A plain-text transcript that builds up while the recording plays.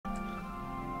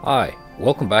Hi,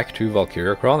 welcome back to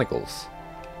Valkyria Chronicles.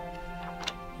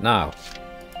 Now,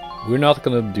 we're not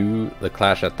gonna do the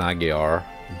Clash at Magyar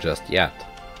just yet.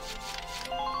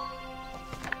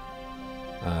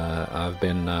 I've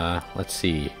been, let's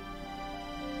see,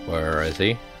 where is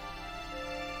he?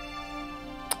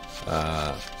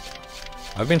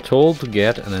 I've been told to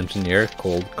get an engineer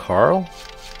called Karl.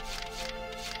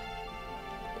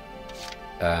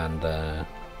 And, let's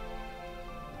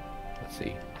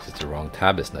see, this is the wrong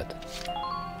tab, isn't it?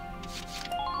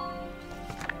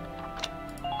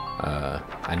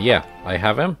 And yeah, I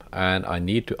have him, and I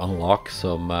need to unlock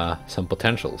some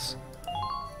potentials.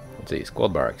 Let's see,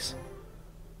 squad barracks.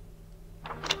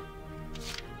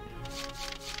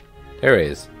 There he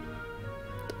is.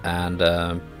 And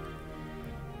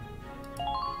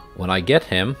when I get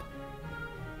him,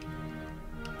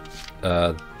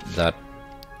 that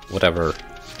whatever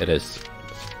it is,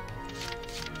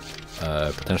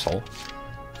 potential,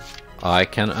 I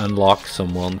can unlock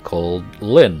someone called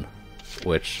Lynn,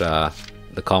 which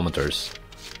the commenters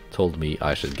told me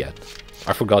I should get.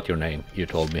 I forgot your name. You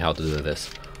told me how to do this.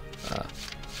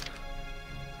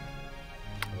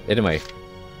 Anyway,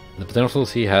 the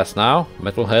potentials he has now: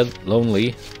 Metalhead,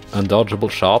 Lonely, Undodgeable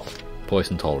Shot,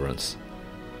 Poison Tolerance.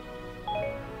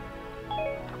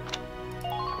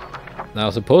 Now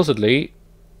supposedly,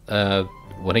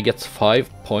 when he gets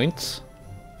 5 points,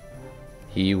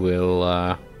 he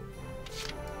will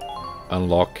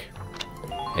unlock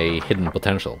a hidden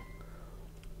potential.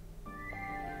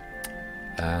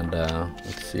 And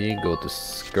let's see, go to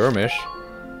skirmish,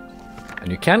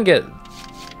 and you can get,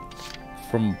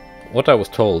 from what I was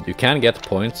told, you can get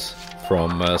points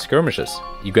from skirmishes.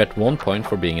 You get 1 point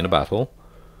for being in a battle,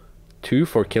 2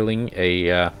 for killing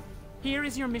a Here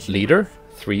is your mission leader,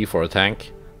 3 for a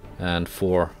tank, and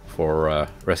 4 for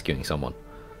rescuing someone.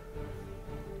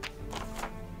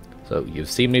 So you've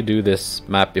seen me do this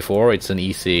map before. It's an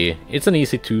easy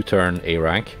 2-turn A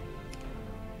rank.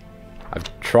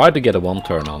 I've tried to get a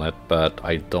 1-turn on it, but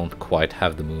I don't quite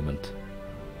have the movement.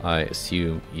 I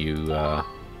assume you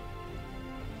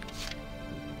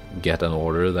get an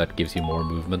order that gives you more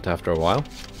movement after a while.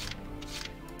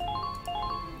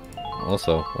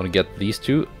 Also, want to get these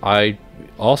two.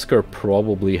 Oscar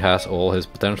probably has all his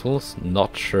potentials.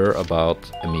 Not sure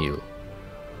about Emil.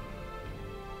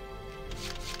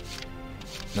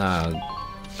 Now,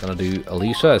 gonna do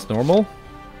Alicia as normal.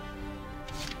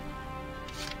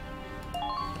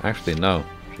 Actually, no.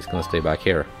 She's gonna stay back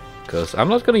here, because I'm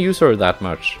not gonna use her that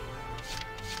much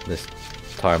this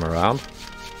time around.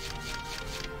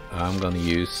 I'm gonna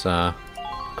use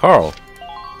Karl.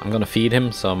 I'm gonna feed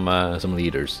him some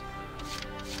leaders.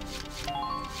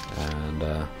 And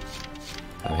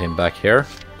have him back here,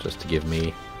 just to give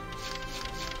me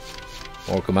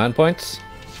more command points.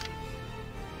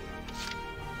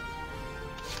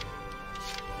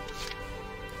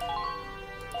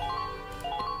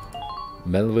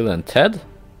 Melville and Ted.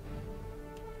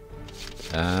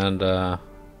 And I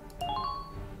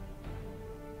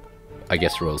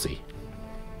guess Rosie.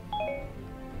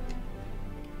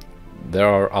 There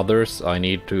are others I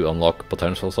need to unlock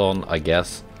potentials on, I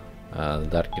guess.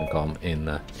 That can come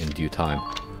in due time.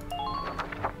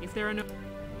 If there are no...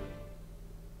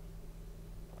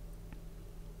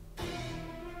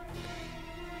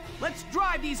 Let's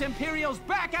drive these Imperials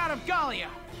back out of Gallia!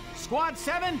 Squad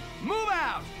 7, move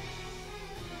out!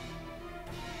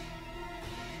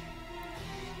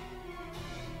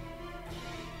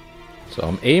 So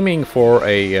I'm aiming for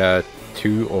a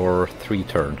 2 or 3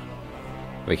 turn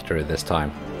victory this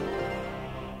time.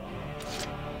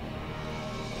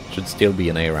 Should still be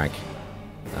an A rank.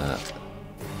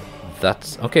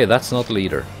 That's okay. That's not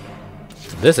leader.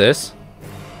 This is,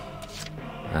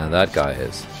 and that guy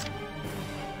is.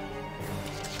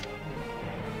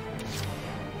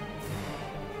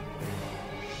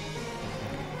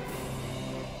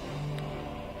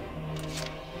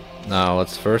 Now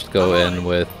let's first go in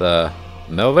with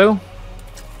Melville.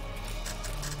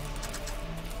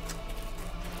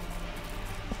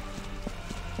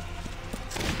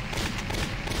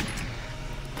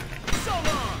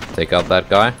 Take out that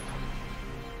guy.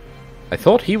 I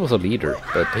thought he was a leader,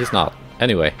 but he's not.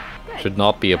 Anyway, should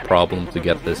not be a problem to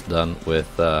get this done with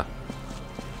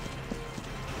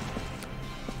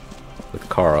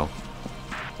Karl.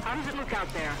 How does it look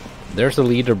out there? There's a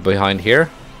leader behind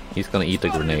here. He's gonna eat a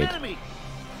grenade.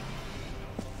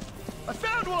 I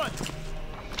found one!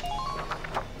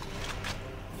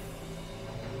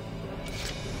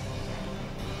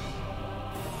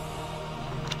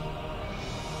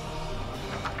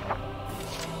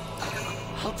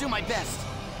 I'll do my best.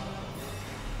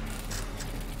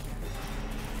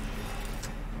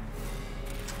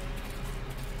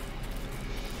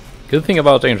 Good thing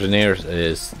about engineers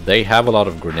is they have a lot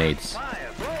of grenades.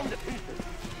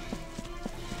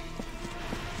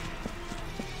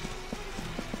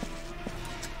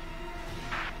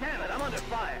 Damn it, I'm under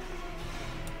fire.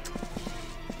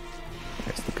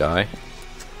 There's the guy.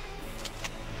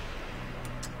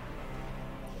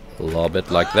 Lob it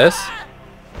like this.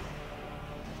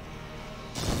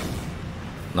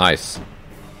 Nice.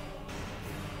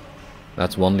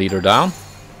 That's one leader down.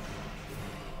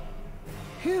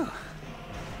 Phew.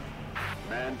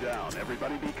 Man down,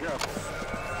 everybody be careful.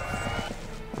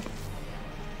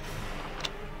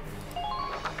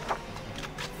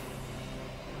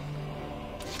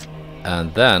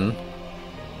 And then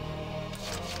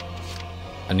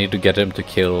I need to get him to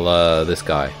kill this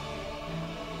guy.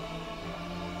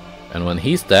 And when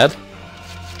he's dead,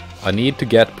 I need to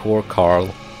get poor Karl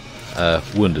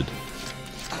wounded.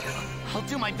 I'll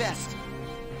do my best.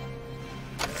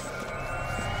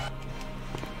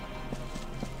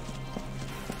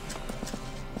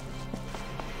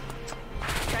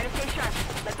 Try to stay sharp.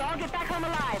 Let's all get back home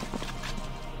alive.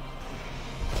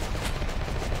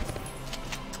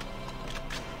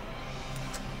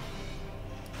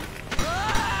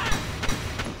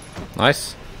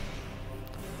 Nice.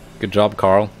 Good job,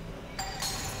 Karl.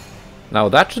 Now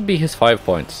that should be his 5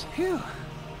 points. Phew.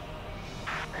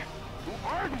 Who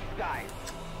are these guys?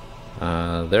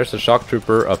 There's a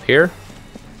shocktrooper up here.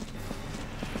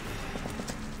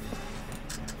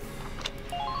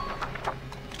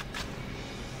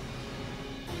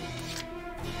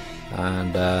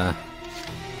 And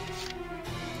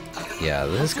yeah,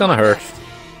 this is gonna hurt.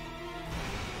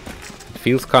 It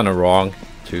feels kind of wrong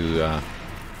to...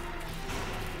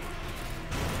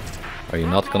 Are you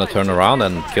not gonna turn around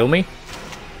and kill me?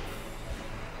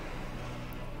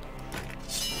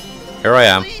 Here I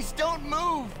am. Please don't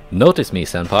move. Notice me,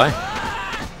 senpai.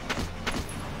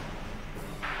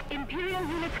 Imperial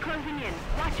units closing in.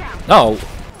 Watch out. No!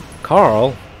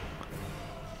 Karl!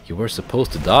 You were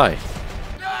supposed to die.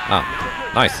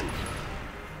 Ah, nice.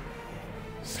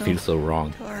 Feels so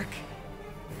wrong. Dark.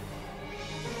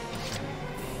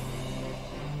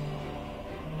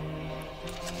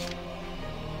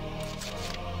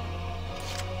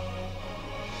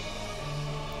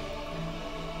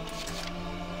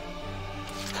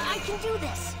 I can do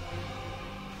this.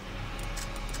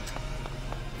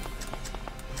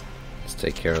 Let's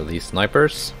take care of these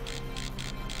snipers.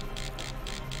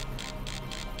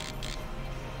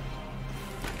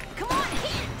 Come on,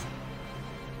 hit.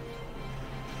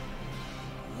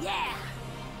 Yeah.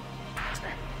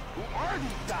 Who are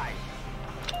these guys?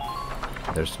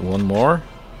 There's one more.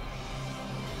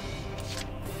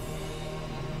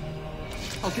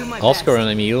 I'll do my Oscar best.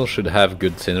 and Emil should have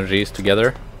good synergies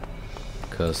together,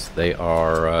 because they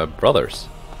are brothers.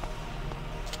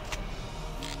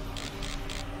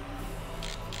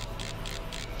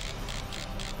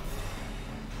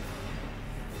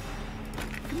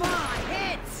 Come on,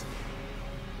 hit.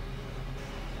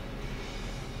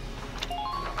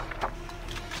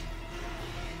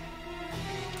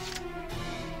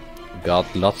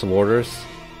 Got lots of orders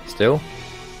still.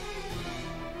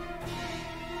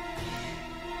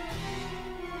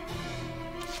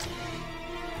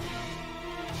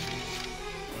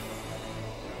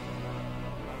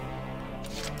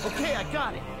 Okay, I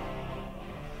got it.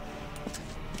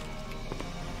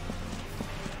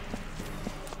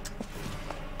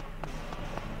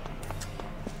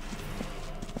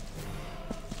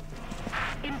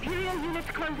 Imperial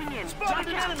units closing in. Spotted Watch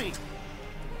an out. enemy.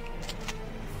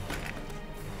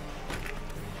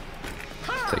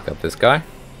 Let's take out this guy.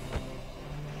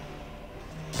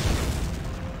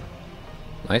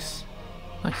 Nice.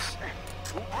 Nice.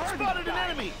 Spotted an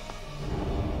enemy.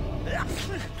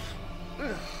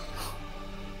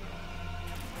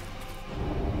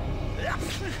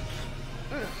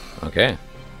 Okay.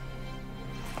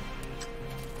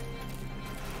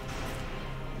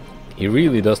 He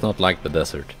really does not like the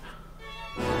desert.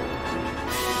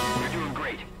 You're doing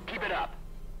great. Keep it up.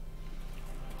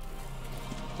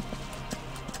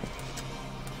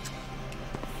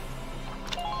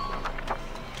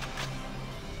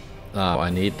 Now I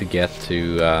need to get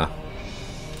to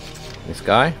this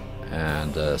guy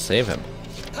and save him.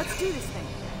 Let's do this thing.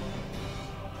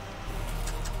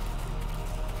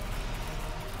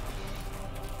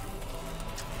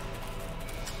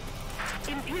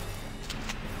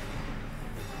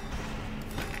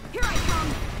 Here I come.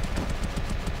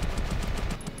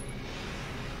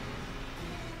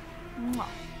 Mwah.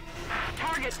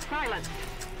 Target silence.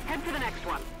 Head to the next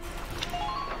one.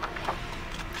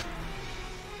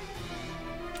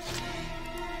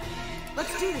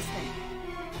 Let's do this thing.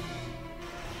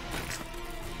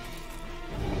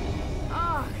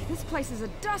 place is a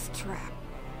dust trap.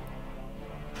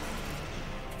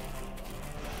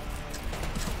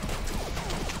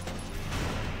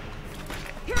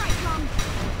 Here I come.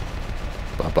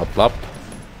 Blop, blop, blop.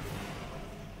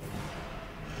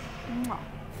 Mwah.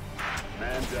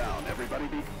 Man down, everybody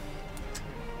be...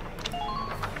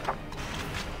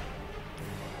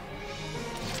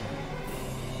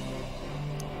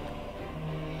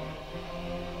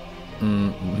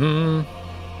 Mm-hmm.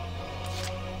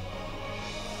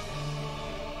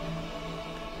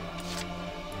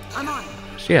 I'm on it.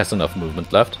 She has enough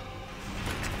movement left.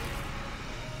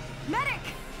 Medic!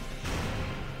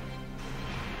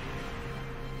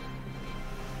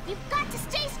 You've got to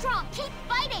stay strong. Keep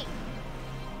fighting.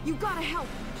 You gotta help,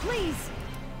 please.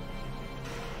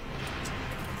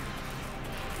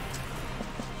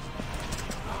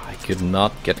 I could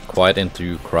not get quite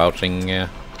into crouching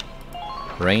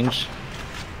range.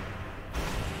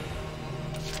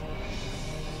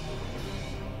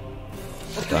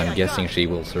 But I'm guessing she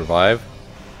will survive.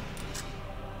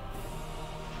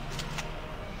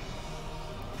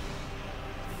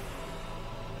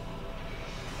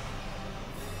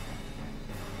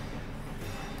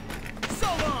 So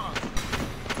long!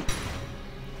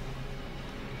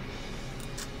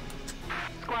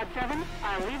 Squad 7,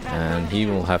 I'll leave that And one he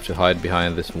to will you. have to hide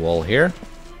behind this wall here.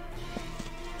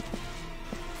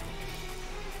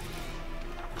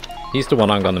 He's the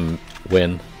one I'm gonna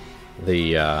win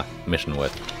the mission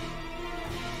with.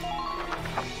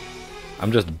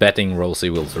 I'm just betting Rosie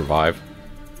will survive.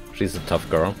 She's a tough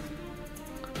girl.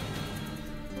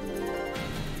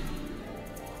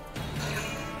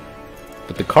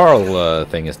 But the Karl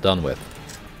thing is done with.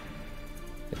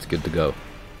 It's good to go.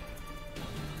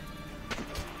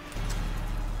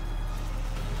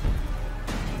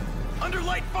 Under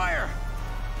light fire!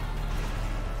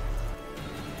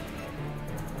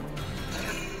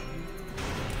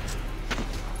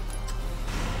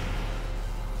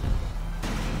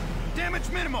 Damage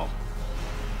minimal!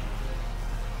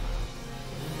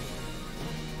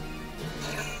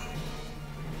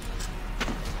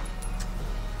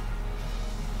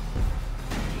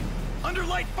 Under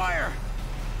light fire!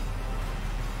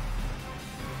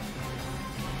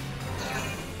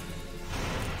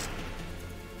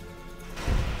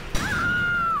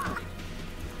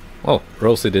 Oh,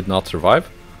 Rosie did not survive.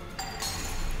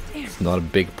 It's not a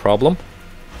big problem.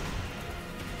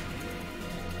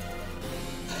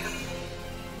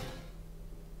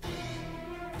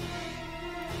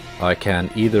 I can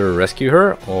either rescue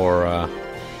her or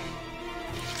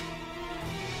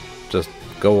just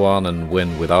go on and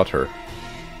win without her.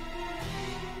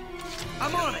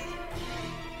 I'm on it!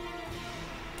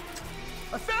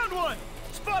 I found one!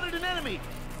 Spotted an enemy!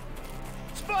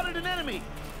 Spotted an enemy!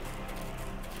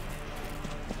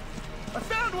 I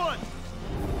found one!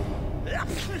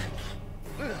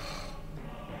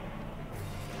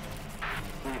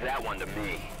 Leave that one to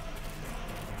me.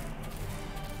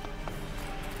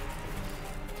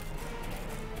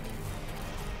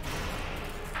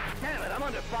 Damn it, I'm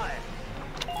under fire.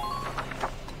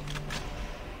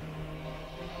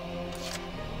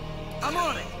 I'm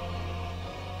on it!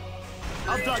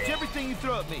 I'll dodge everything you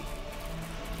throw at me.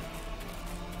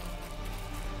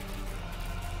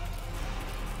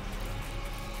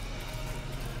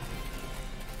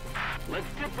 Let's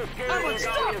tip the scale I'm in Galia's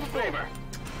unstoppable. favor.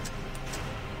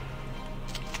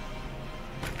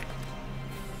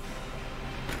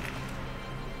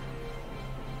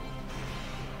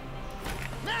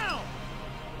 Now!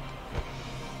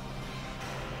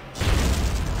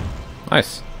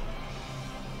 Nice.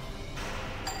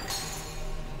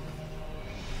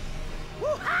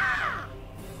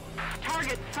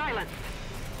 Target silent.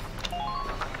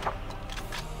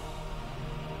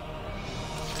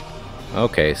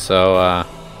 Okay, so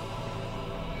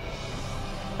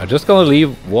I'm just gonna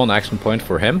leave one action point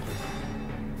for him.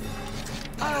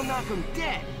 I'll knock him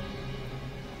dead.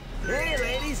 Hey,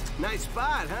 ladies. Nice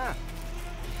spot, huh?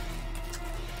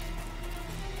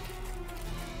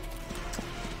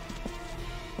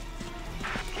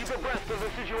 Keep abreast of the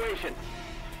situation.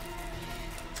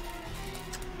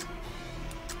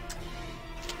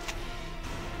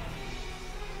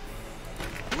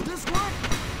 Will this work?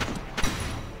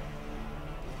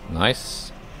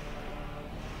 Nice.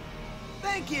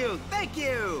 Thank you. Thank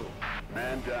you.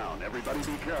 Man down, everybody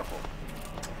be careful.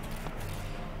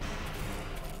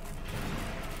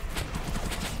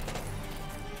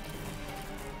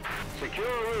 Secure a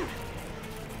route.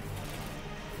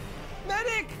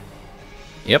 Medic!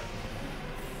 Yep.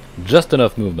 Just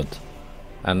enough movement.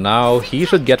 And now he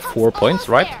should get 4 points,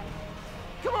 right?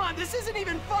 Come on, this isn't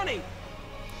even funny.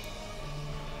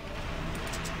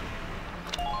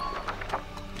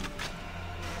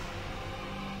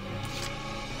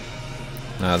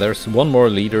 Now there's one more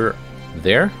leader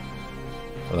there.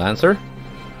 A Lancer.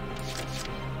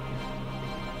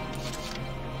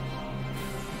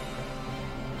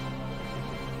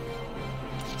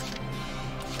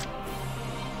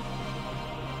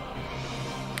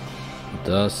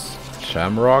 Does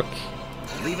Shamrock?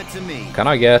 Leave it to me. Can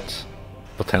I get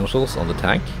potentials on the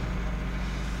tank? Do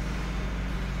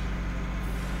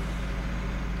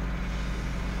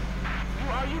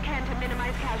all you can to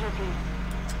minimize casualties.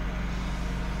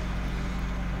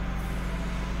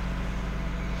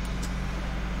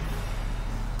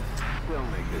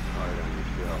 Don't make this hard on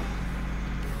yourself.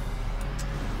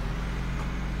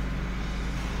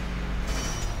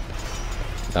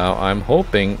 Now I'm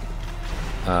hoping...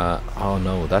 oh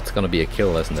no, that's gonna be a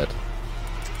kill, isn't it?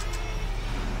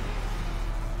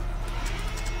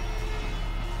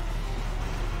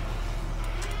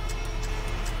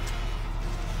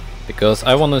 Because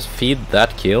I want to feed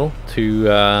that kill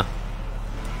to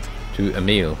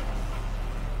Emil.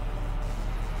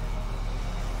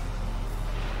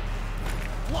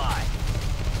 Fly.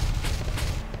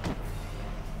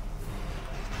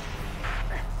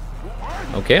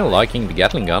 Okay, liking the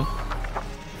Gatling gun.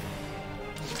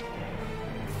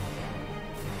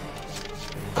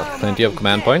 Got plenty of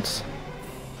command points.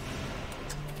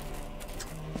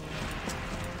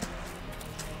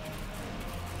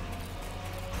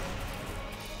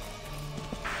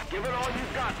 Give it all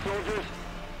you've got, soldiers.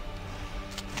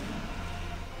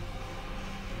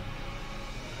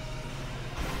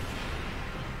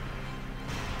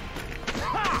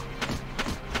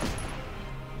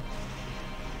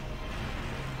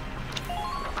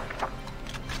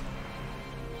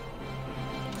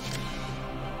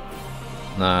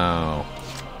 Now,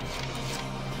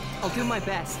 I'll do my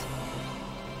best.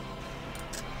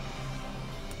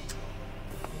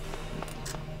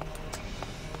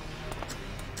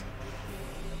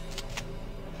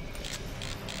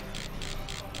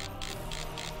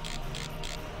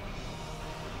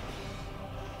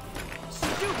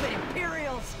 Stupid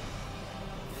Imperials!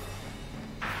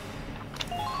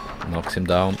 knocks him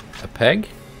down a peg.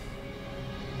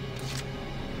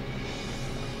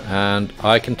 And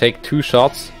I can take 2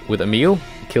 shots with Emil,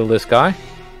 kill this guy,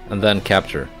 and then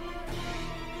capture.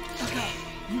 Okay,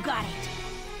 you got it.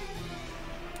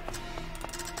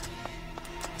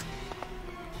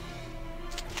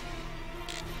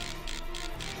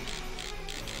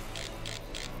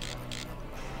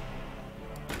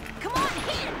 Come on,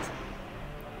 hit!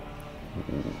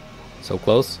 So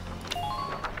close.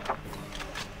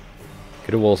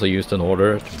 Could have also used an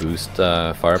order to boost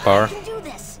firepower. I can do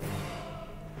this.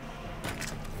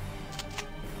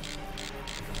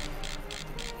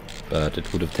 But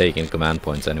it would have taken command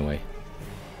points anyway.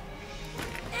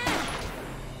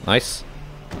 Nice.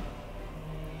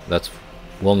 That's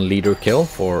 1 leader kill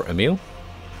for Emil.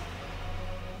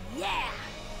 Yeah.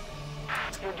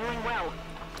 You're doing well.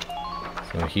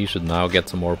 So he should now get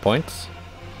some more points.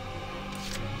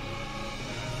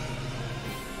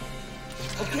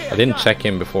 Okay, I didn't check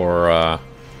him before I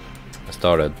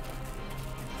started.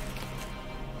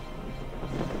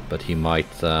 But he might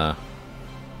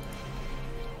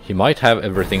have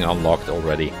everything unlocked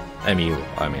already. Emil,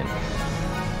 I mean.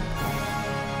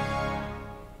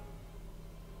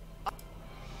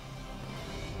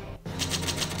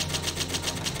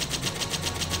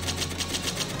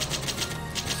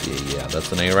 See, yeah,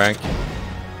 that's an A rank.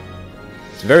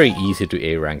 It's very easy to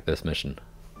A rank this mission.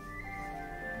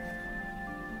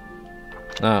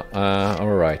 Now,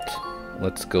 alright.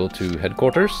 Let's go to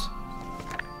headquarters.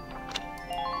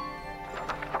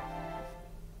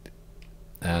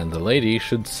 And the lady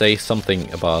should say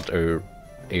something about a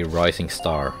rising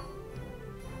star.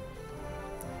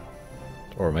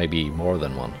 Or maybe more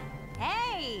than one.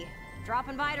 Hey!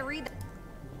 Dropping by to read the...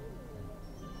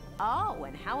 Oh,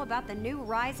 and how about the new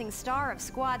rising star of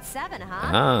Squad 7, huh?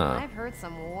 Ah. I've heard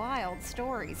some wild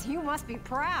stories. You must be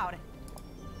proud.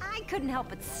 I couldn't help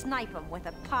but snipe him with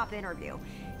a pop interview.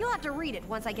 You'll have to read it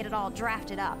once I get it all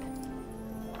drafted up.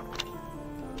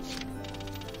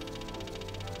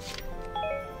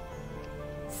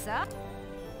 So?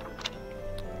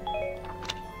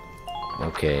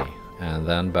 Okay, and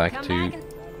then back Come to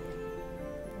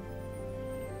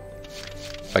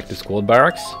back and... squad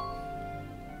barracks.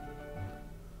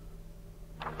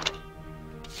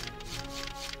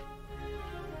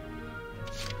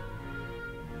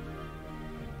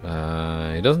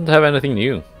 It doesn't have anything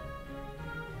new.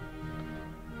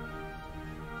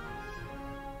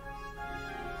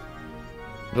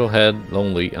 Little head,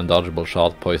 lonely, undodgeable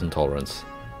shot, poison tolerance.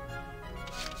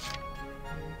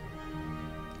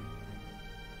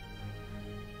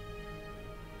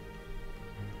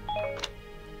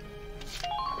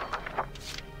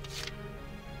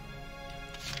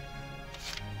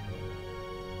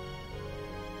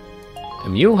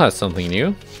 Emil has something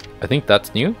new. I think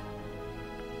that's new.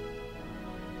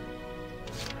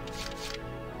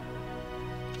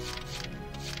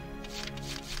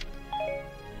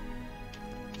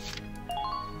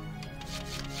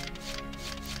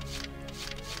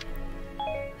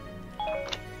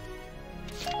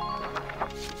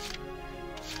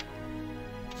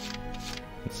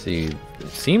 Let's see. It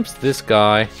seems this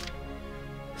guy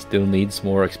still needs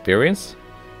more experience.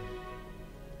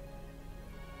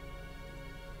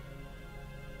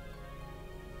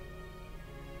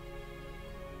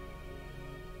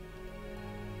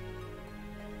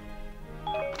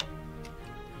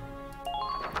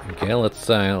 Okay,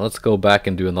 let's go back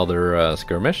and do another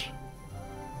skirmish.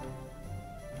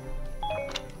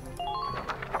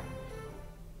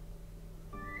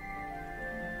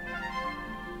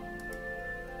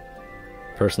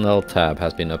 Personnel tab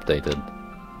has been updated.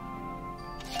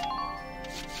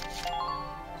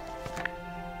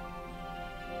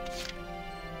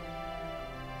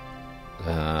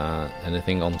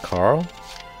 Anything on Karl?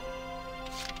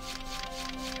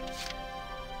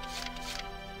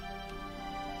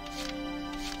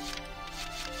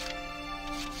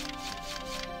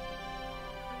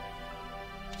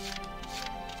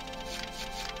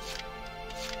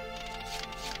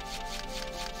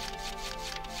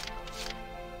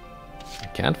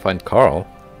 Can't find Karl.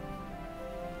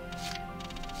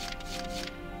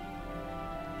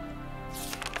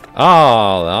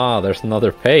 Oh, there's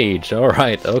another page.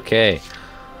 Alright, okay.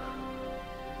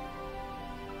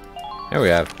 Here we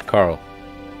have Karl.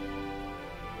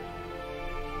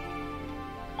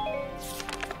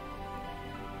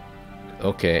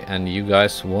 Okay, and you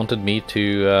guys wanted me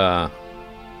to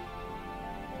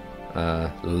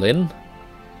Lynn?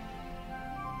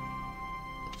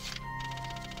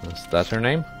 Is that her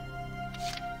name?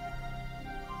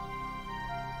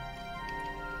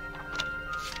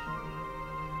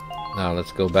 Now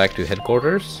let's go back to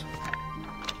headquarters.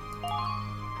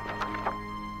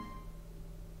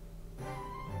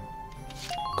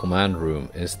 Command room.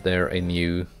 Is there a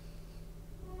new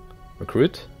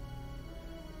recruit?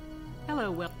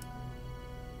 Hello, Will.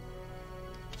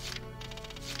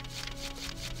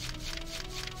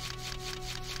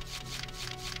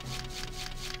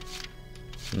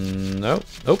 No,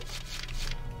 nope.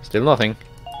 Still nothing.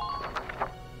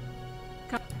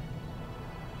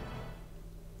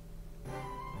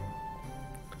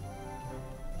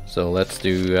 So let's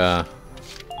do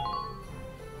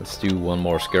one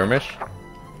more skirmish.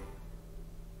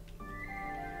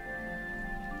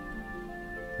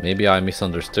 Maybe I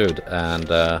misunderstood, and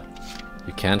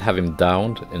you can't have him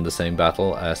downed in the same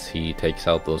battle as he takes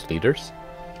out those leaders.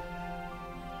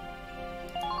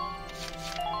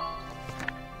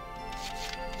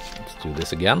 Do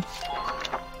this again.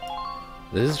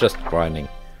 This is just grinding.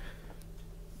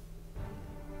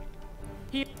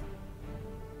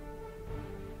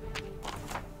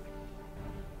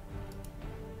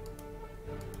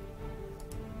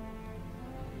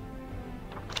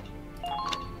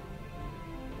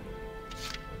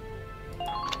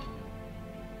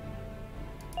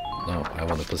 No, I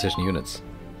want to position units.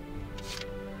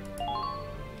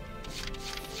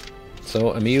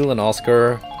 So Emil and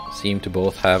Oscar seem to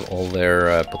both have all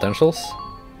their potentials.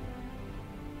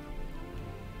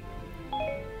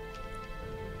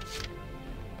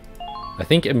 I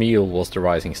think Emil was the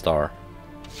rising star.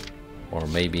 Or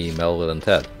maybe Melville and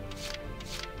Ted.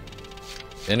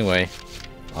 Anyway,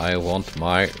 I want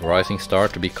my rising star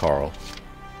to be Karl.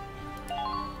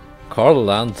 Karl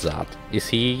Landzat. Is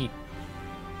he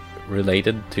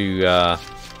related to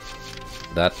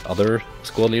that other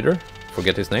squad leader?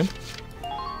 Forget his name.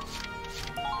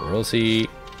 Rosie.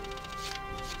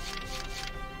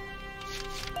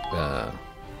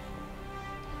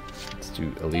 Let's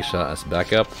do Alicia as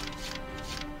backup.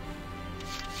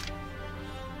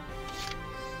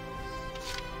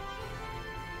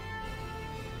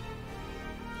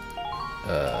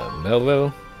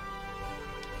 Melville.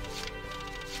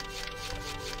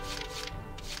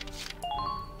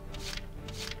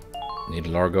 Need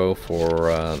Largo for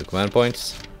the command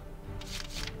points.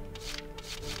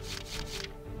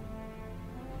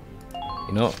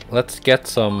 You know, let's get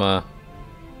some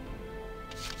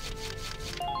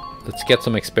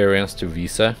experience to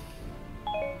Visa.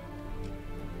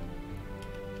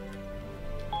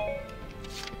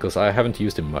 Because I haven't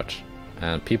used him much.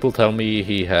 And people tell me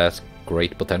he has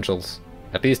great potentials.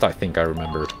 At least I think I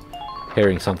remember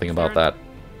hearing something about that.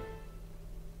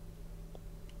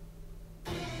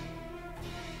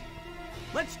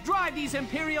 Let's drive these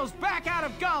Imperials back out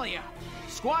of Gallia!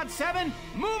 Squad 7,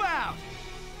 move out!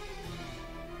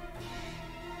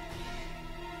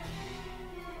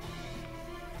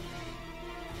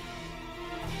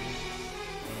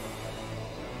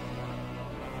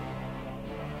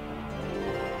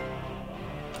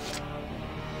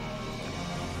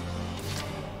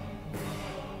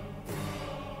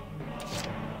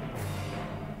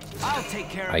 take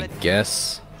care of I it.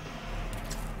 guess.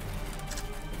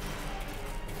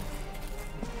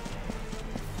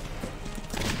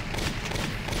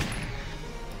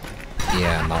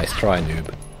 Yeah, nice try,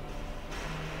 noob.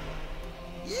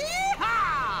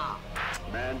 Yeehaw!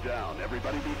 Man down.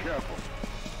 Everybody be careful.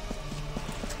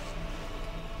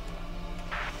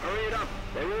 Hurry it up.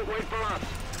 They won't wait for us.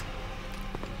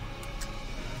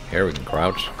 Here we can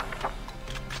crouch.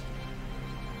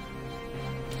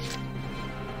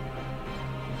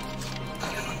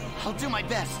 I'll do my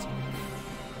best.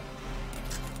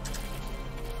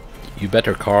 You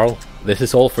better, Karl. This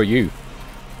is all for you.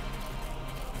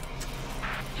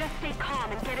 Just stay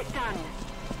calm and get it done.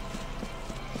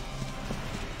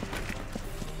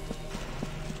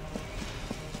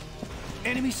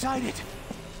 Enemy sighted.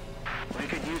 We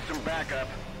could use some backup.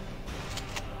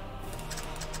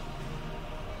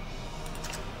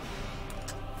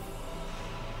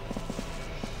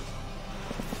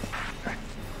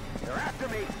 They're after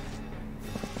me.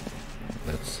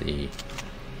 Let's see.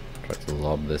 Try to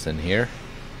lob this in here.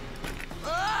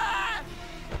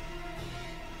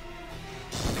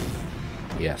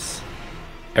 Yes.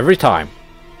 Every time.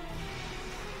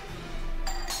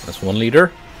 That's 1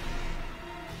 liter.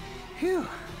 Phew.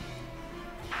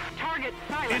 Target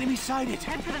silent. Enemy sighted.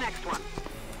 Head for the next one.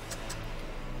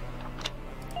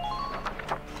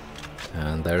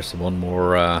 And there's one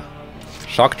more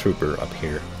shock trooper up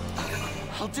here.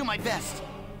 I'll do my best.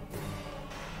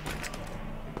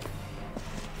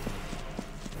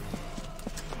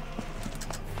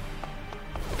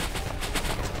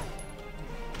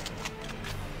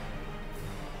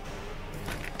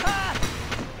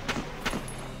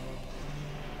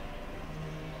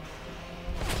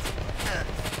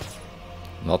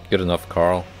 Not good enough,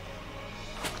 Karl.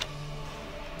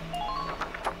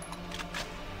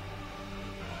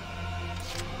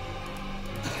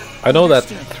 I know that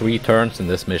 3 turns in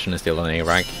this mission is still an A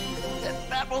rank.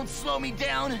 That won't slow me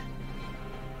down.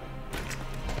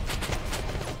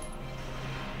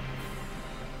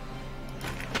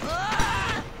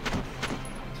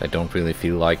 I don't really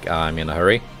feel like I'm in a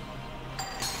hurry.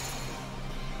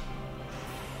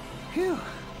 Phew.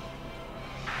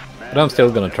 But I'm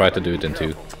still gonna try to do it in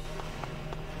 2.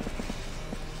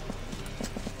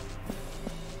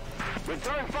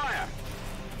 Return fire.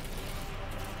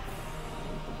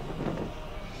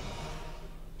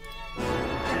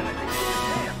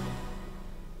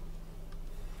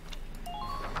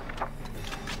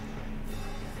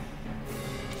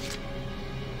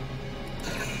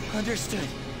 Understood.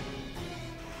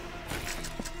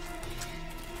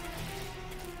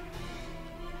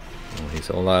 Well, he's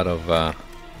all out of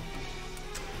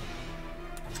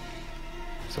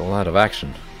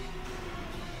action.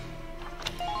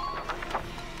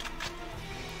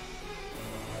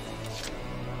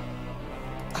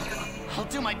 I'll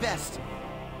do my best.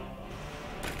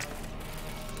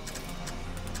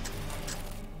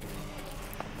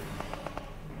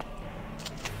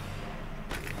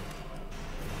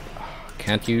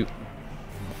 Can't you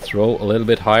throw a little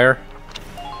bit higher?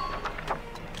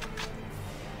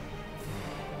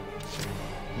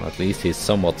 Well, at least he's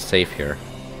somewhat safe here.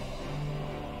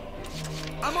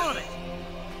 I'm on it.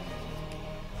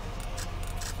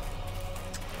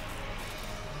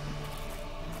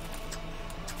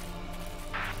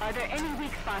 Are there any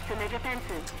weak spots in their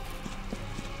defenses?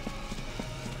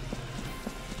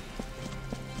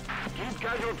 Keep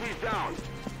casualties down.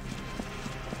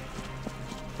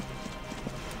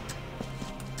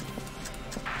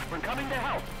 We're coming to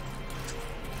help.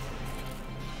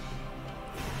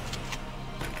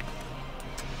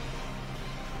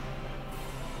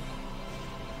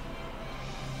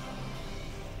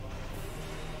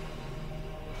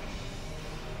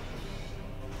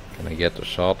 Can I get a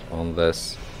shot on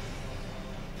this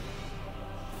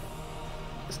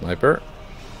sniper?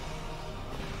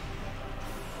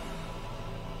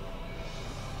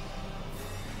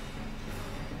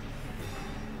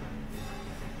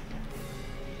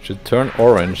 Should turn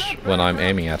orange when I'm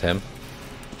aiming at him.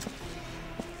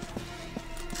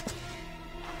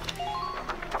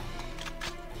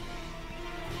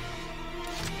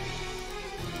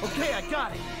 Okay, I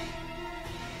got it.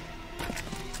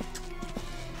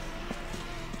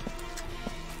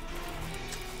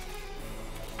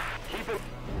 Keep it.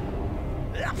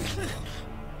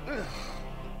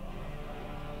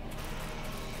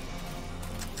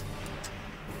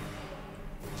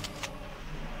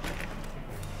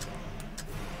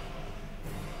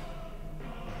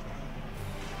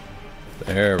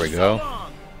 There we go.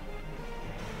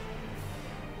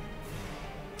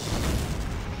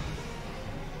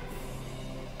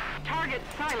 Target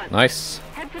silent. Nice.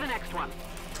 Head for the next one.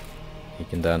 He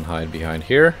can then hide behind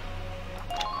here.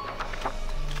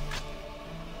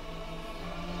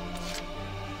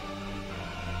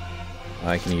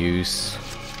 I can use...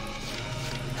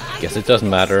 Guess it doesn't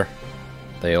matter.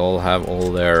 They all have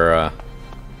all their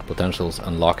potentials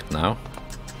unlocked now.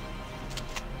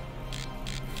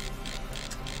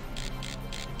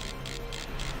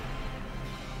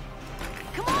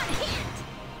 Come on, hit!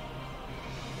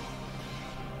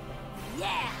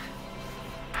 Yeah!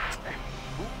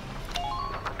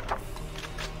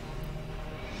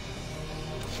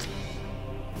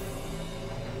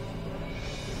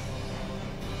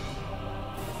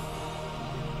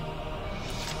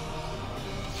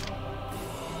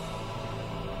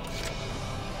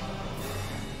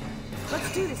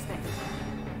 Let's do this thing.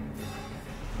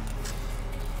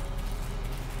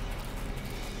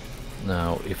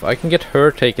 Now, if I can get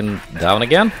her taken down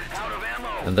again,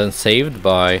 and then saved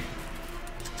by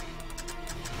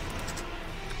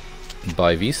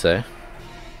Vise. Let's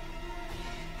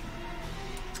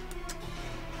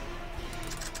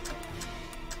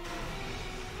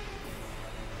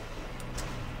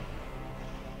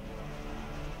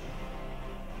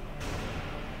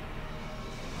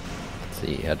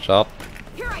see, headshot.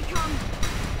 Here I come.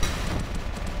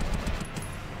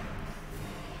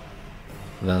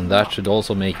 Then that should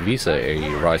also make Visa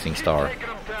a rising star. Taking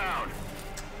them down.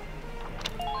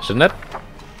 Shouldn't it?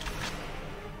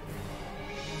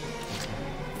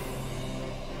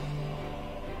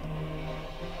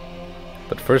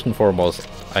 But first and foremost,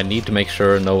 I need to make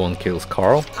sure no one kills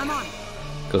Karl, I'm on it.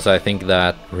 because I think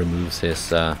that removes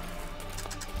his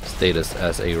status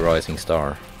as a rising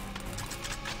star.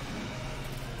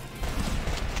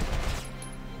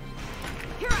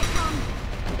 Here I come.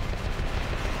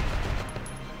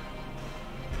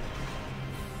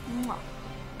 Mwah.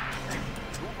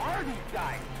 Who are these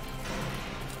guys?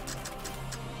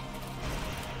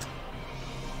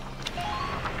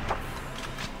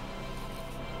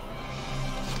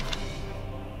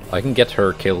 I can get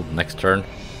her killed next turn.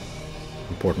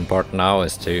 Important part now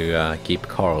is to keep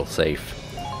Karl safe.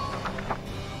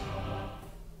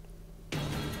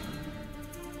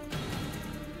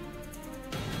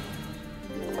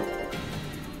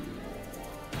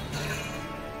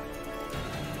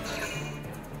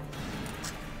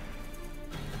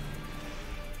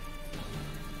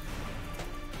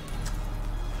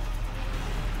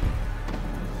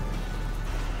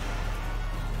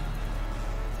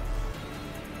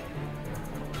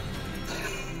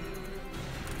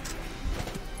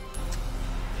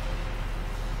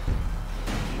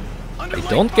 I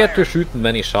don't get to shoot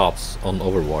many shots on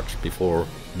Overwatch before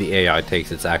the AI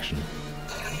takes its action.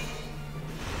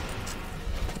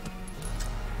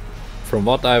 From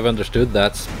what I've understood,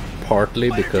 that's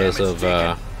partly because of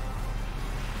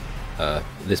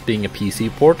this being a PC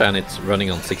port and it's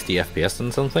running on 60 FPS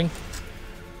and something.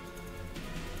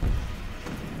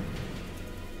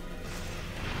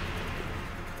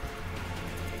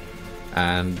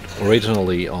 And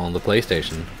originally on the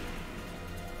PlayStation,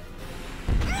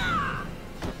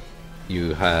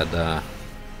 you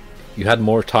had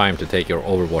more time to take your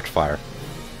Overwatch fire.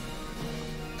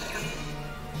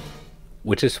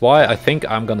 Which is why I think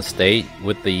I'm gonna stay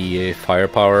with the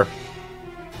firepower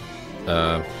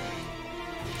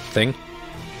thing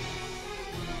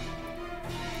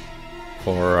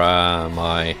for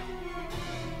my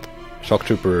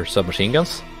shocktrooper submachine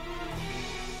guns.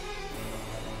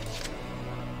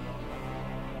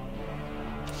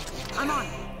 I'm on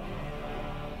it.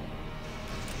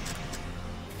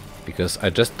 Because I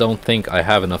just don't think I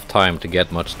have enough time to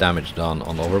get much damage done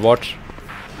on Overwatch.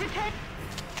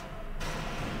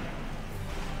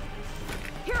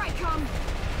 Here I come.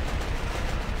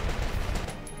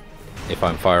 If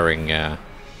I'm firing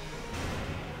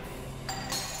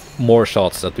more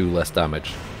shots that do less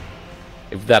damage.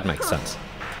 If that makes sense.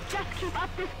 Just keep up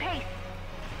this pace.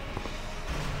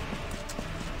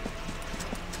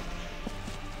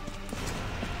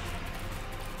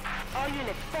 All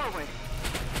units forward.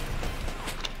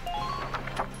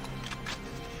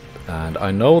 And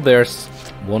I know there's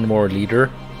one more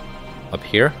leader up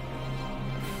here.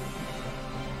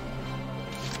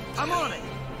 I'm on it.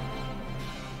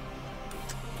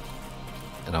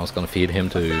 And I was gonna feed him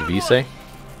to Vise.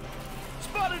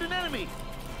 Spotted an enemy.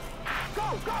 Go,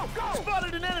 go, go!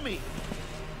 Spotted an enemy.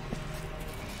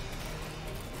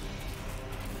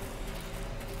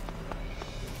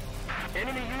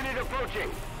 Enemy unit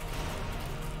approaching.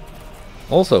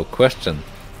 Also, question.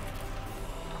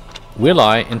 Will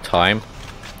I, in time,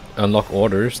 unlock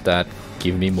orders that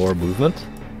give me more movement?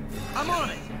 I'm on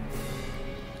it.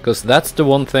 Because that's the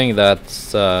one thing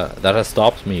that's that has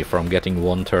stopped me from getting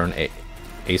one turn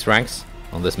ace ranks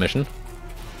on this mission.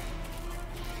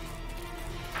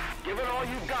 Give it all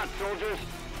you've got, soldiers.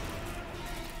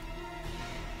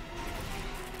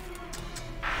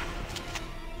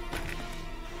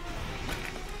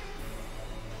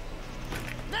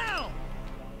 Now!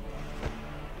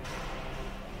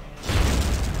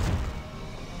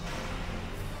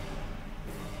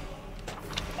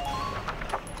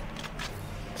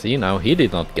 See, now he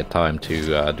did not get time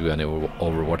to do any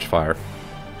Overwatch fire.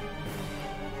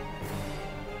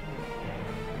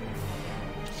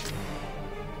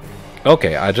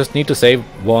 Okay, I just need to save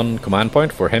one command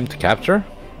point for him to capture.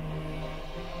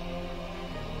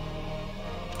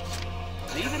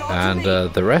 Leave it all to And me.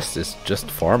 the rest is just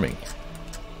farming.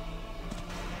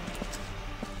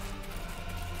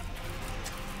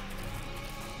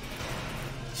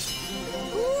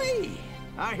 Ooh-wee.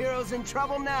 Our hero's in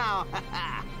trouble now.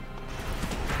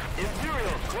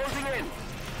 Imperials closing in.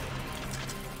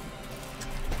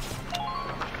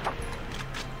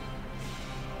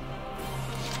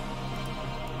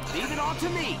 Leave it all to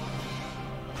me.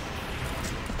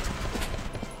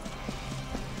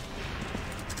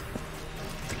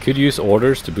 Could use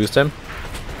orders to boost him.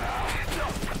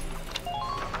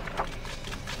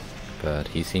 But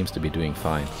he seems to be doing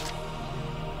fine.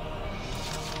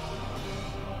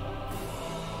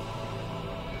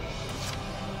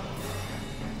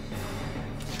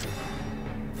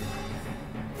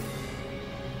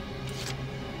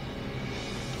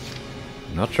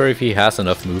 Not sure if he has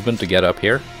enough movement to get up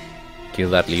here, kill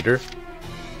that leader.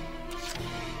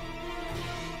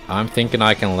 I'm thinking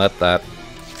I can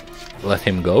let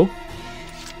him go.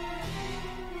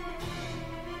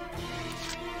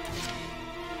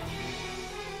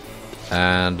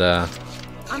 And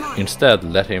instead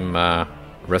let him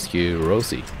rescue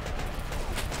Rosie.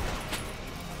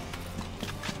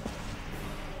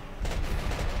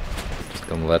 Just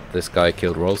gonna let this guy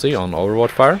kill Rosie on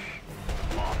Overwatch fire.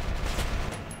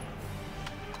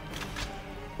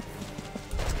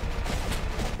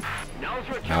 Now's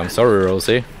your I'm chance. sorry,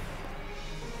 Rosie.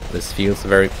 This feels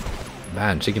very...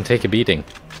 Man, she can take a beating.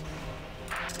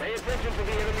 Pay attention to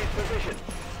the enemy's position.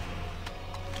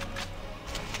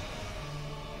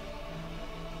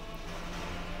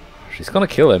 She's gonna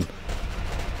kill him.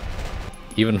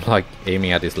 Even like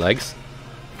aiming at his legs.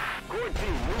 Core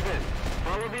team, move in.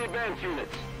 Follow the advance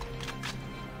units.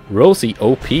 Rosie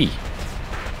OP.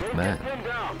 Don't Man. get pinned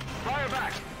down. Fire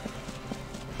back.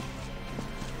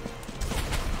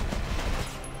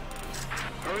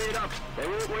 Hurry it up. They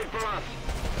won't wait for us.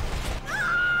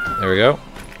 There we go.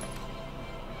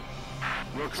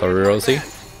 We're clear Sorry, for Rosie.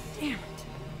 advance.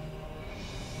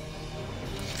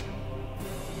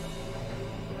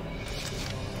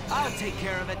 I'll take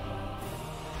care of it.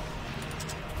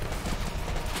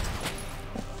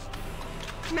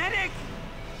 Medic!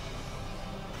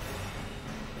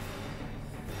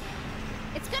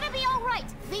 It's gonna be all right.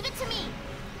 Leave it to me.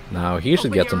 Now he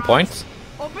should Open get your some eyes. points.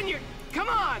 Open your... Come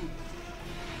on!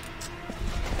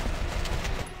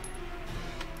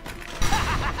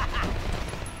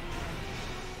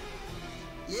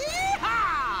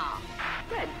 Yeehaw!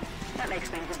 Good. That makes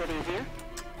things a bit easier.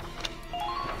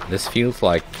 This feels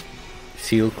like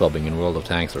seal clubbing in World of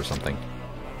Tanks or something.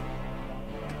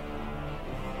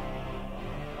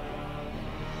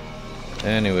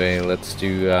 Anyway, let's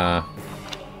do...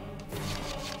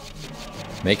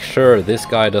 make sure this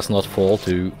guy does not fall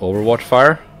to Overwatch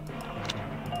fire.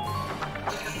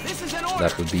 This is an order.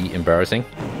 That would be embarrassing.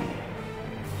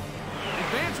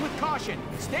 Advance with caution.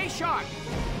 Stay sharp.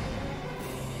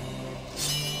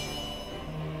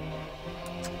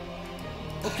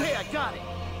 Okay, I got it.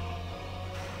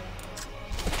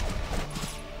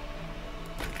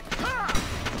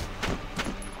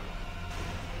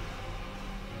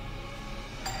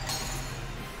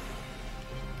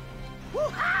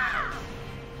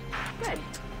 Good.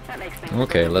 That makes things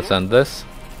Okay, let's end this.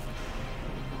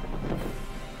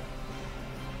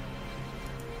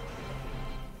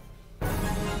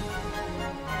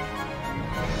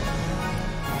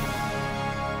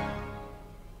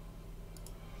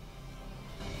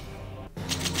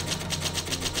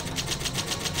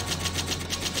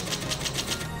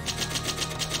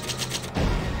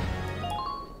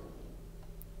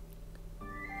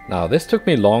 Now this took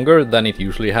me longer than it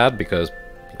usually had because,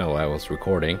 you know, I was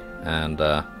recording and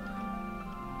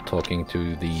talking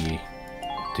to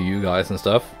you guys and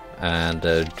stuff, and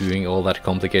doing all that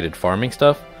complicated farming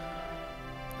stuff.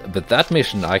 But that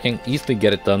mission, I can easily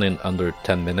get it done in under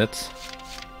 10 minutes,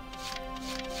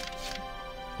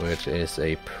 which is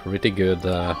a pretty good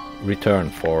return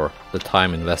for the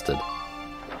time invested.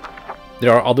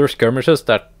 There are other skirmishes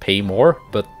that pay more,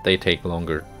 but they take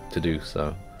longer to do,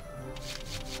 so...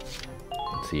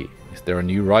 Let's see, is there a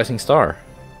new rising star?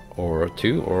 or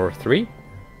 2 or 3.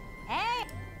 Hey!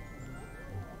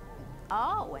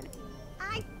 Oh, and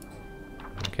I...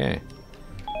 Okay.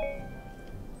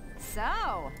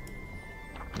 So,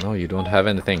 No, you don't have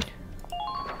anything.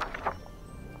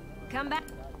 come back.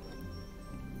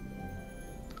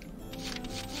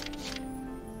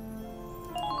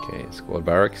 Okay, squad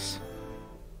barracks.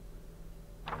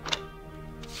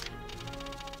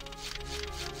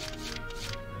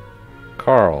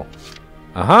 Karl.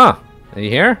 Aha! Are you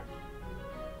here?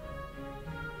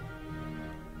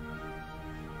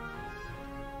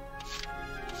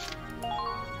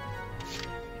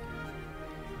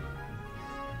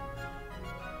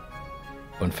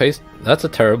 When faced, that's a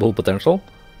terrible potential.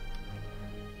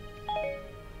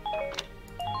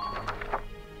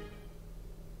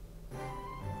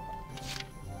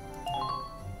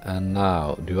 And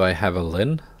now, do I have a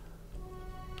Lynn?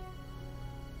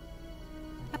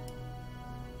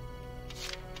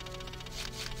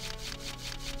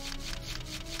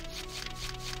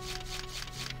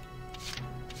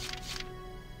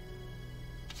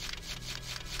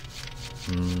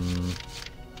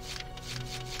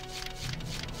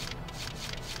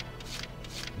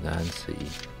 Nancy.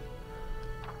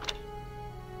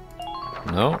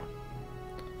 No?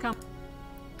 Come.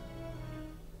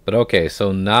 But okay,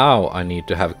 so now I need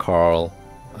to have Karl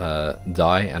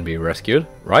die and be rescued,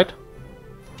 right?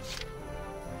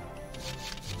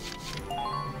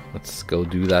 Let's go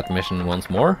do that mission once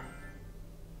more.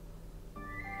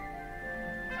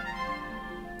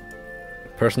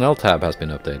 Personnel tab has been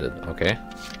updated, okay.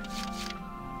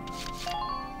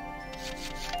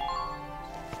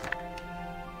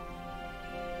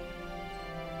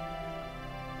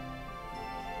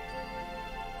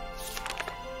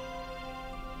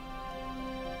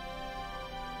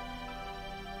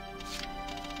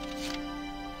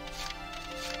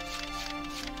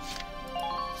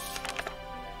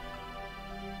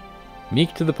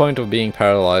 Meek to the point of being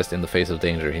paralyzed in the face of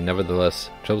danger, he nevertheless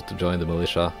chose to join the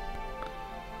militia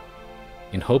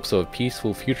in hopes of a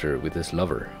peaceful future with his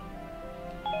lover.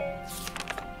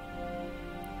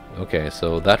 Okay,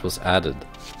 so that was added.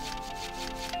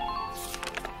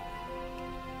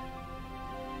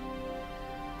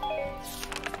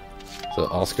 So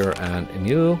Oscar and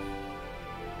Emil.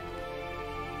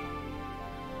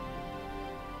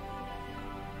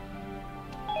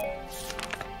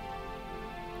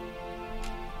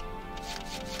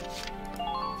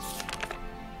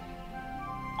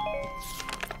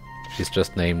 She's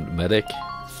just named Medic.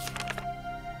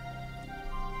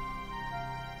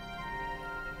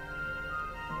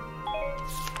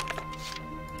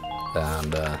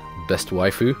 And Best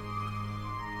Waifu.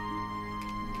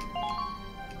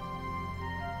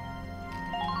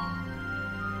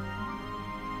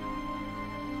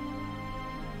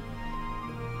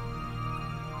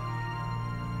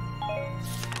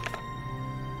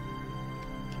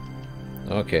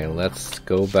 Okay, let's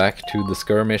go back to the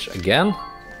skirmish again.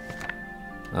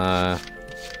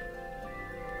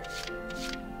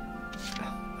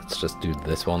 Let's just do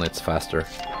this one, it's faster.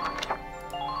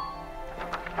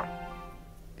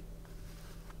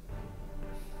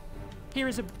 Here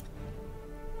is a...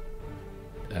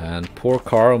 And poor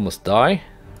Karl must die.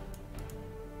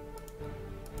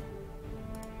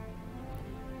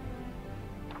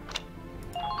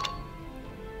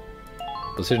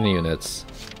 Position units.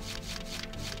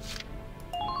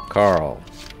 Karl.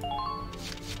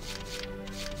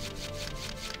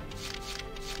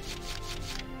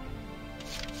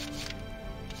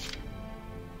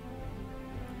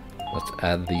 Let's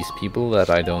add these people that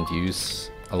I don't use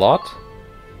a lot.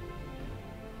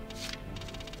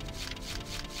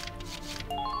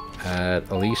 Add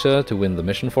Alicia to win the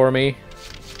mission for me.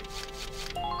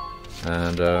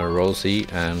 And Rosie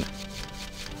and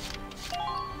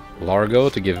Largo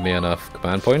to give me enough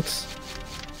command points.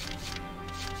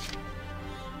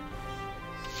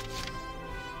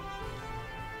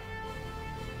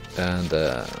 And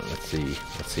let's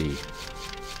see.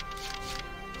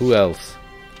 Who else?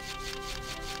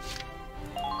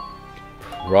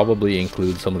 Probably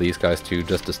include some of these guys too,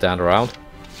 just to stand around.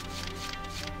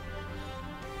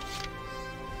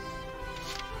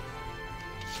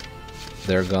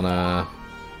 They're gonna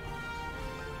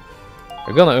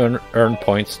earn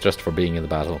points just for being in the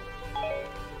battle.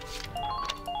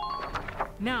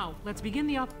 Now, let's begin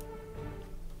the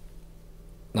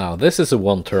Now, this is a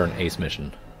one-turn ace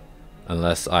mission.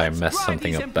 Unless I mess Drive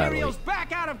something these up badly. Imperials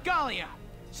back out of Gallia.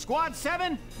 Squad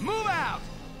 7, move out.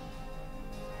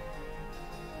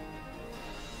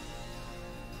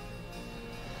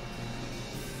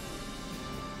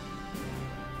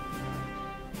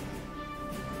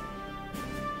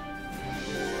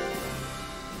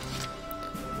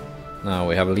 Now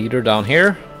we have a leader down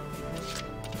here.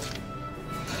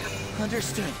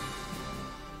 Understood.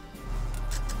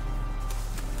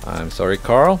 I'm sorry,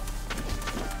 Karl.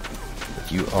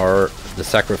 But you are the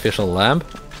sacrificial lamb.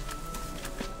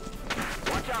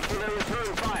 Watch out for their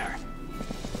return fire.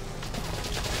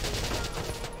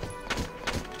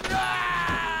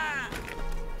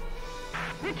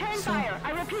 Return fire.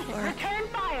 I repeat, return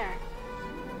fire.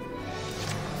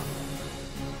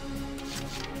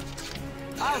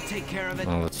 I'll take care of it.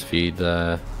 Well, let's feed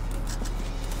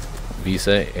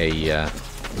Visa a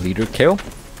leader kill.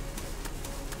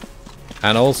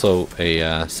 And also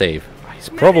a save. He's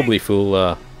probably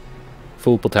full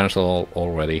potential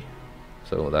already.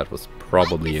 So that was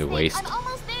probably a waste. I'm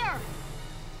almost there.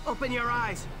 Open your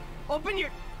eyes. Open your...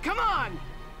 Come on!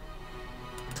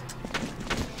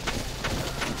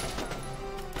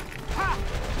 Ha!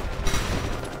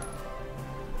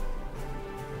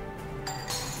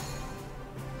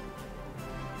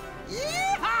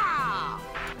 Yeehaw!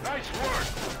 Nice work.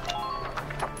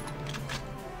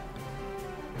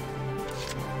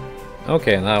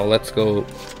 Okay, now let's go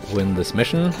win this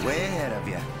mission. Way ahead of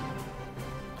you.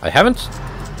 I haven't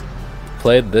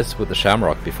played this with the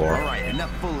Shamrock before. Alright,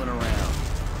 enough fooling around.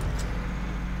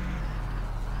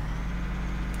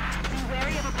 Be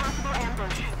wary of a possible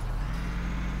ambush.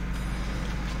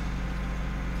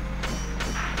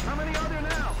 How many are there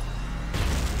now?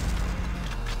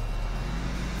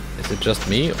 Is it just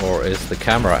me, or is the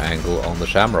camera angle on the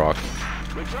Shamrock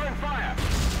Return fire.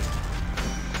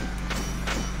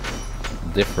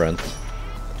 different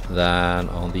than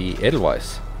on the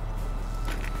Edelweiss?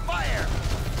 Fire!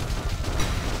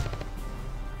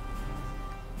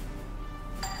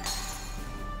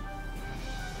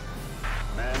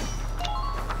 Man,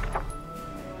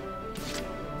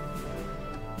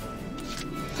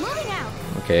 Moving out.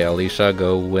 Okay, Alicia,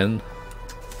 go win.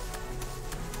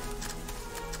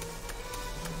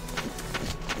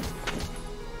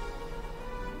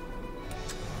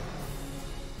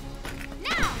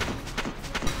 Now.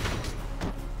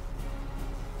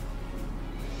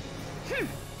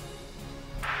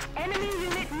 Enemy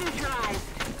unit neutralized.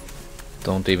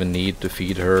 Don't even need to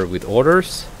feed her with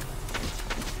orders.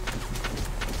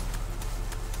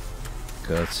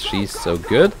 Because she's so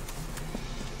good.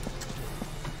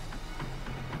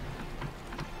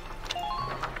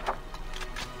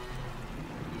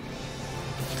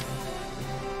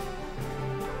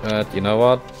 But you know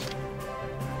what?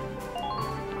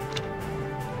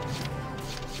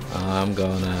 I'm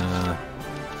gonna...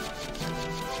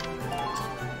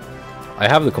 I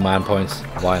have the command points,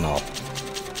 why not?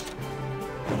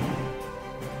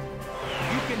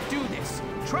 You can do this.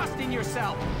 Trust in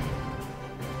yourself.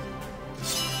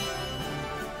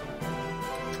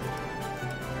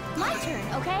 My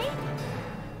turn, okay?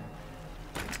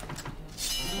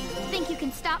 Think you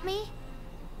can stop me?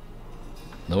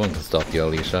 No one can stop you,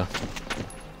 Alicia.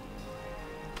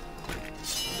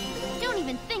 Don't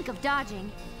even think of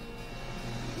dodging.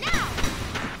 Now!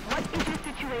 What is your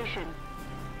situation?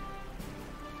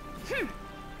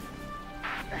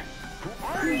 who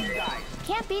are these guys?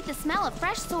 Can't beat the smell of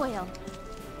fresh soil.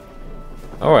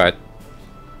 Alright.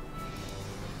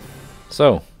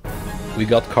 So, we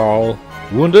got Karl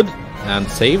wounded and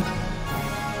saved.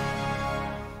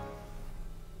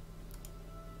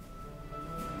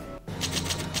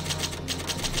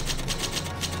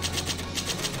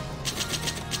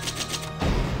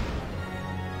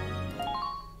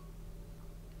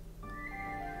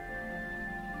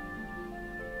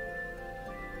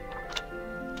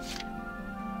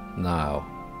 Now,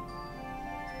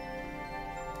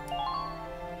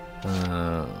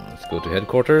 let's go to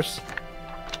headquarters.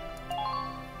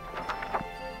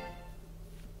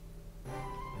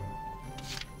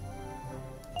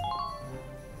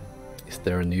 Is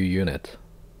there a new unit?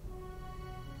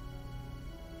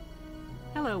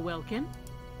 Hello, Welkin.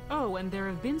 Oh, and there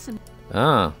have been some...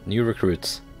 Ah, new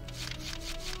recruits.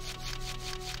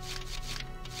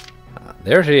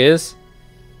 There she is.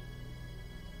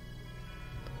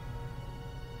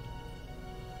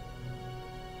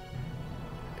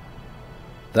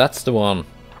 That's the one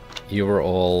you were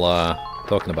all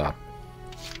talking about.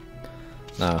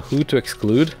 Now, who to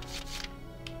exclude?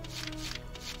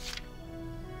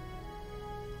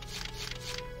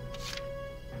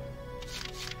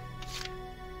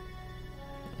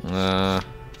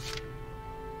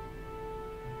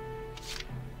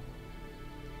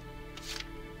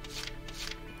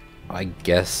 I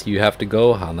guess you have to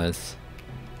go, Hannes.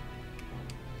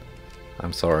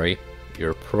 I'm sorry.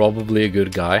 You're probably a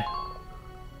good guy.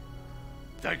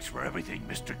 Thanks for everything,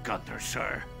 Mr. Gunther,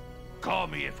 sir. Call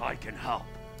me if I can help.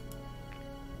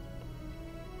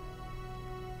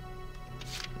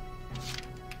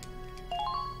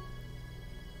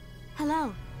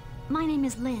 My name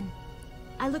is Lynn.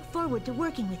 I look forward to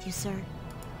working with you, sir.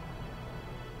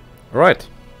 Right.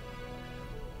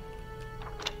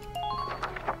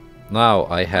 Now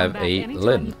I have back a anytime.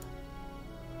 Lynn.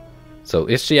 So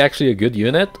is she actually a good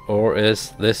unit, or is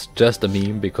this just a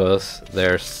meme because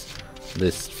there's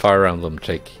this Fire Emblem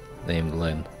chick named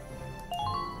Lynn?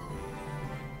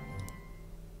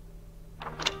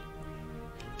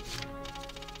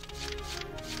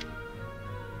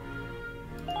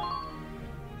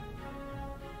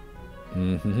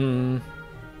 Mm-hmm.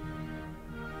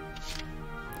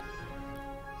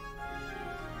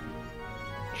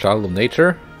 Child of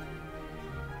nature.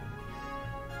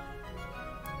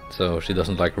 So she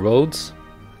doesn't like roads.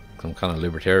 Some kind of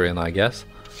libertarian, I guess.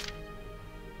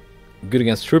 Good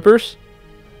against troopers.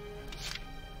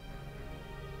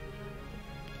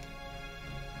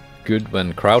 Good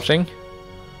when crouching.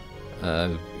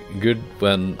 Good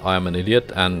when I'm an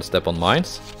idiot and step on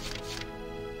mines.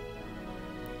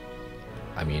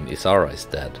 I mean, Isara is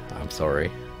dead. I'm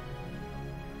sorry.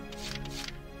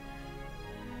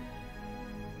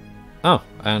 Oh,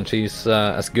 and she's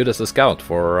as good as a scout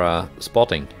for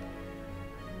spotting.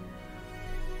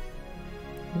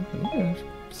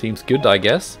 Seems good, I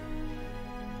guess.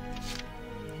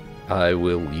 I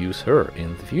will use her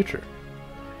in the future.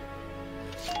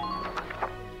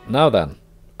 Now then,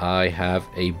 I have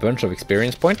a bunch of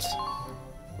experience points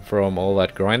from all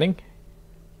that grinding.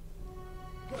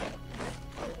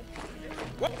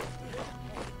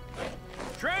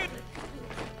 Train!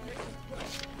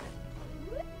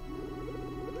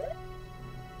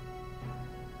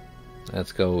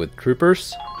 Let's go with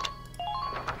troopers.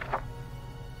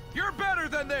 You're better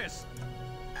than this!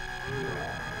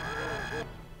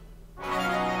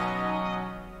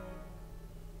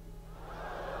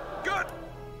 Good!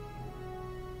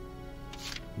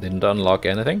 Didn't unlock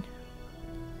anything.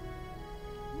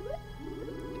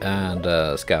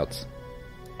 And scouts.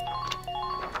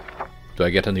 Do I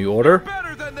get a new order?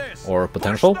 Better than this! Or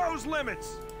potential? Push those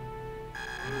limits!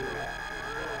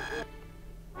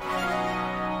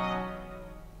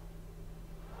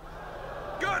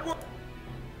 Good work!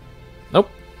 Nope,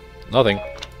 nothing.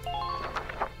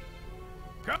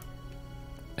 Go.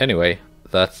 Anyway,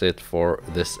 that's it for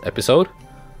this episode.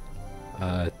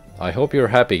 I hope you're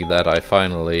happy that I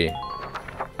finally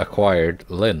acquired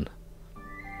Lynn.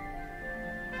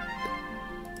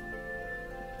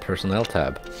 Personnel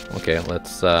tab. Okay,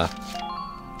 let's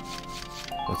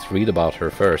read about her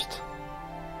first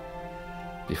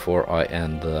before I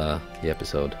end the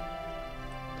episode.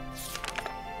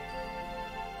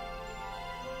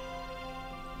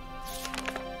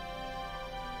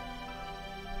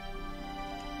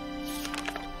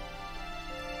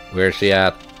 Where's she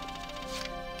at?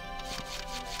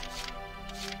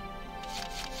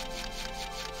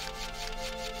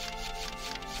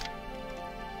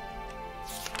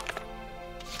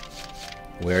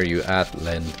 Where are you at,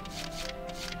 Lynn?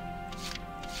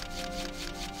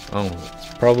 Oh,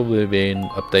 it's probably been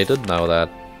updated now that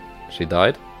she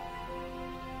died.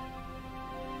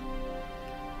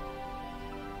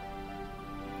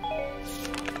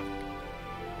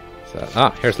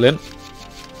 So, here's Lynn.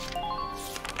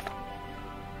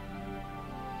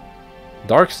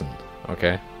 Darkson,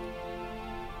 okay.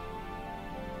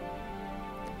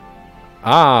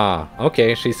 Ah,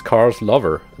 okay, she's Karl's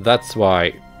lover. That's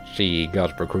why she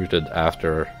got recruited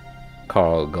after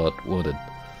Karl got wounded.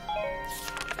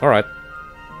 Alright.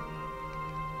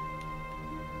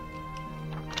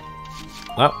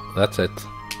 Oh, that's it.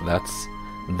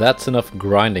 That's enough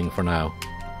grinding for now.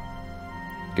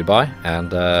 Goodbye,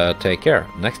 and take care.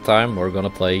 Next time we're gonna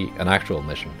play an actual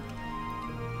mission.